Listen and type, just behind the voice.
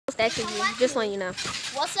That could be, just letting you know.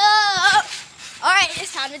 What's up? Alright,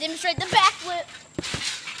 it's time to demonstrate the backflip.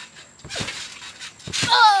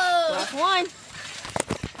 Oh! Last one.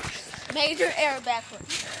 Major air backflip.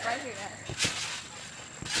 Right here, guys.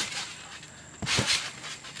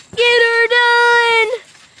 Get her done!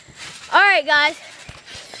 Alright, guys.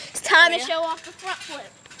 It's time to show off the front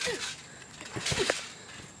flip.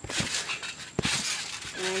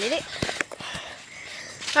 Landed it.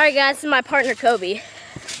 Alright, guys, this is my partner, Kobe.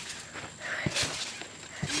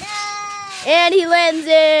 And he lands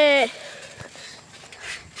it.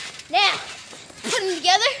 Now, put them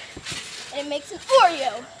together, and it makes an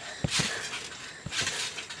Oreo.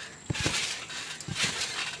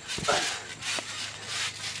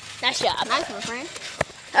 Nice job. Nice, my friend.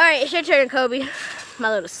 All right, it's your turn, Kobe. My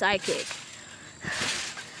little sidekick.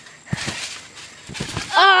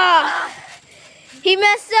 Ah! He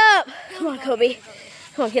messed up. Come on, Kobe.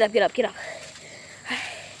 Come on, get up, get up, get up.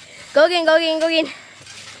 Go again, go again, go again.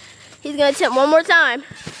 He's gonna attempt one more time.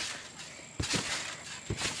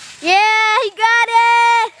 Yeah, he got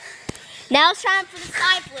it! Now it's time for the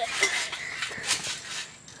side flip.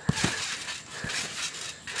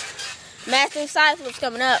 Master side flip's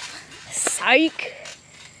coming up. Psych.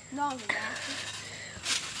 No, I'm master.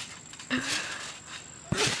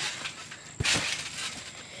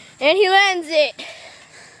 And he lands it.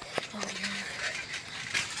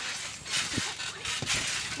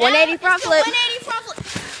 180 front flip. 180 front flip.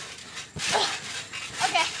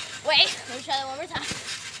 Okay, wait. Let me try that one more time.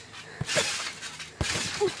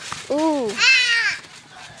 Ooh.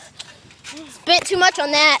 Spent too much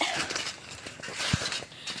on that.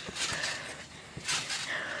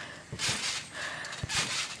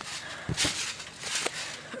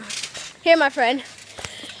 Here, my friend.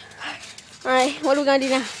 All right, what are we gonna do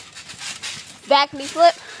now? Back knee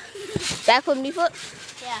flip? Back flip, knee flip?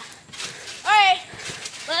 Yeah. All right,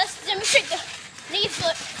 let's demonstrate the knee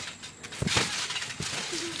flip.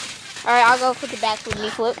 All right, I'll go for the back flip, knee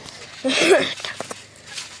flip.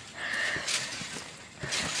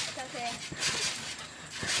 Okay.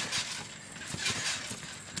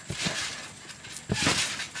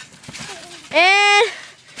 And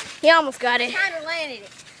he almost got it. Kind of landed it.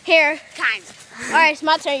 Here. Kind of. All right, it's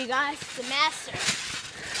my turn, you guys. The master.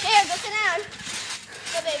 Here, go sit down.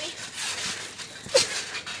 Go, baby.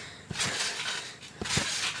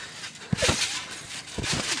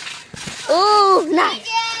 Ooh, nice.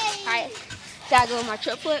 Yay! All right, Gotta go with my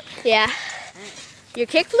trip flip. yeah. Your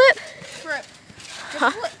kick flip? Trip.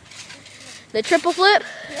 Huh? The triple flip?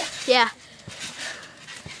 Yeah.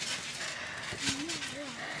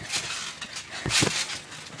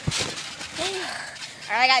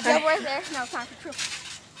 All right, I got double right there. Now it's time for triple.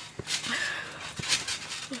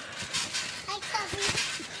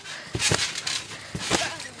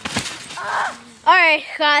 All right,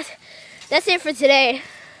 guys. That's it for today.